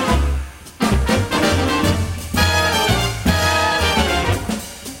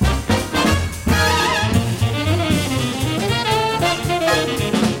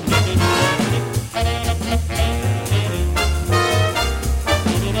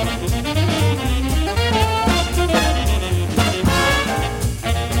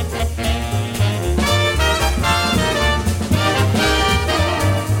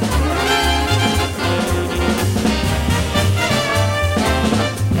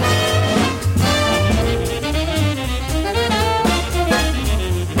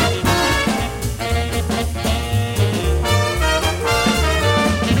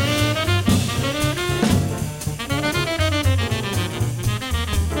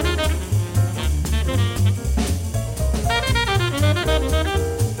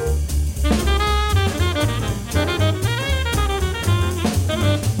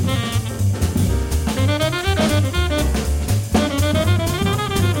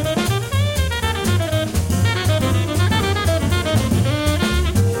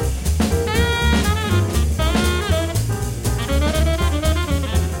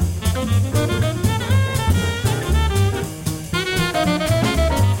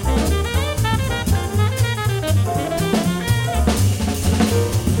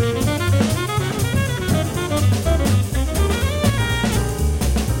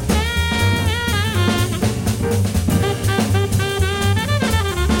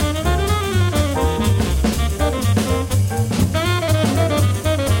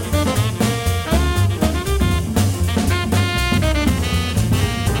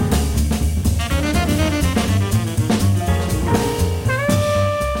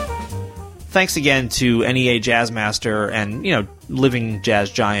 Thanks again to NEA Jazz Master and, living jazz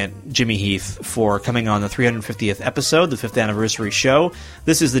giant Jimmy Heath for coming on the 350th episode, the 5th anniversary show.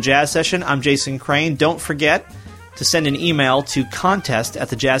 This is The Jazz Session. I'm Jason Crane. Don't forget to send an email to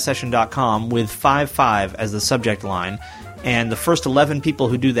contest@thejazzsession.com with 55 as the subject line. And the first 11 people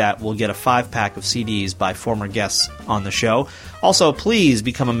who do that will get a 5-pack of CDs by former guests on the show. Also, please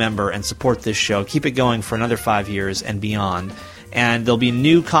become a member and support this show. Keep it going for another 5 years and beyond. And there'll be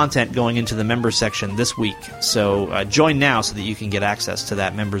new content going into the members section this week. So join now so that you can get access to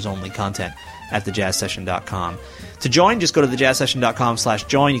that members-only content at thejazzsession.com. To join, just go to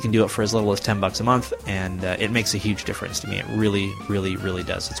thejazzsession.com/join. You can do it for as little as $10 a month, and it makes a huge difference to me. It really, really, really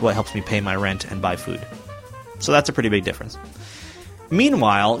does. It's what helps me pay my rent and buy food. So that's a pretty big difference.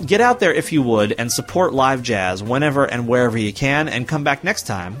 Meanwhile, get out there if you would and support live jazz whenever and wherever you can, and come back next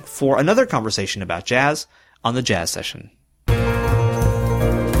time for another conversation about jazz on The Jazz Session.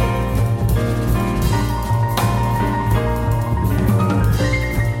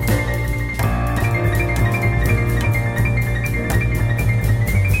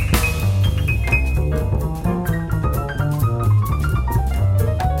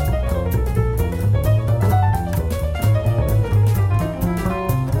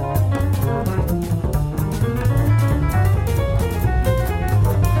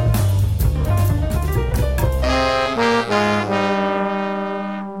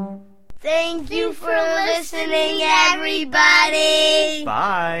 Thank you for listening, everybody.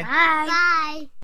 Bye. Bye.